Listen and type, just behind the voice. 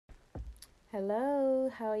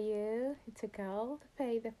Hello, how are you? It's a girl,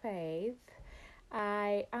 the Faith.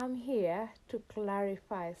 I am here to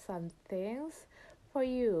clarify some things for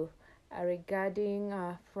you regarding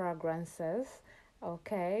fragrances.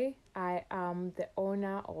 Okay, I am the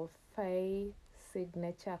owner of Faye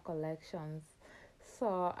Signature Collections.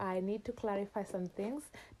 So I need to clarify some things,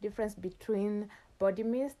 difference between body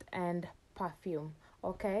mist and perfume.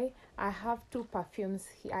 Okay, I have two perfumes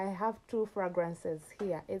here. I have two fragrances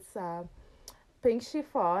here. It's Pink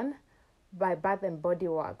Chiffon by Bath and Body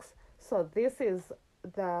Works. So this is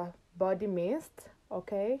the body mist,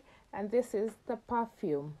 okay, and this is the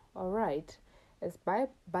perfume. All right, it's by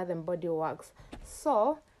Bath and Body Works.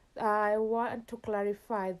 So I want to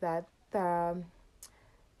clarify that the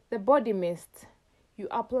body mist, you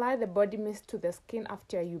apply the body mist to the skin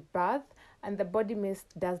after you bath, and the body mist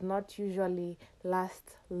does not usually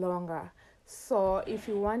last longer. So if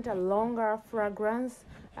you want a longer fragrance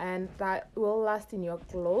and that will last in your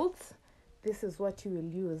clothes, this is what you will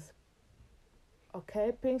use.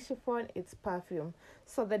 Okay, Pink Chiffon, it's perfume.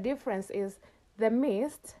 So the difference is the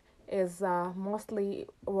mist is mostly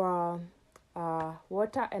water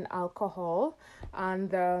and alcohol, and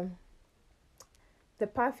the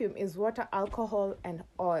perfume is water, alcohol, and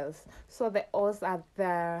oils. So the oils are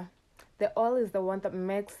the oil is the one that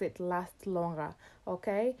makes it last longer.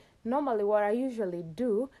 Okay. Normally, what I usually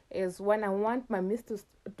do is when I want my mist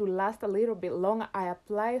to last a little bit longer, I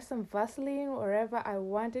apply some Vaseline wherever I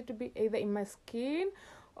want it to be, either in my skin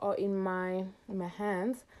or in my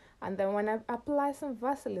hands. And then when I apply some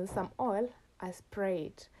Vaseline, some oil, I spray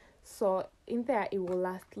it. So in there, it will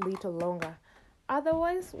last a little longer.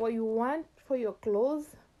 Otherwise, what you want for your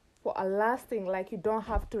clothes for a lasting, like you don't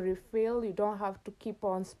have to refill, you don't have to keep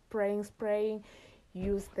on spraying,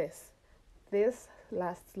 use this. This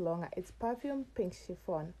lasts longer. It's perfume Pink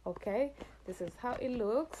Chiffon. Okay, this is how it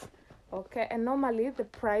looks. Okay, and normally the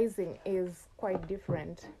pricing is quite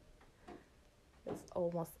different. It's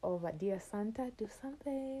almost over. Dear Santa, do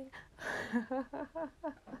something.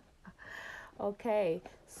 Okay,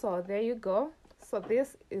 so there you go. So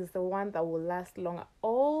this is the one that will last longer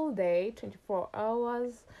all day, 24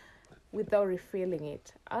 hours, without refilling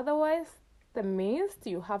it. Otherwise, the mist,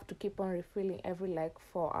 you have to keep on refilling every like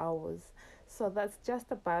 4 hours. So that's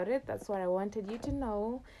just about it. That's what I wanted you to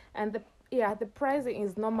know. And the pricing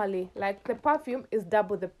is normally like the perfume is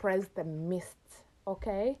double the price the mist.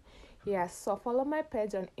 Okay. Yeah, so follow my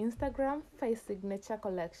page on Instagram, Face Signature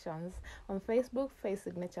Collections. On Facebook, Face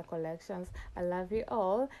Signature Collections. I love you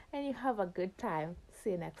all and you have a good time. See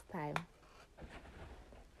you next time.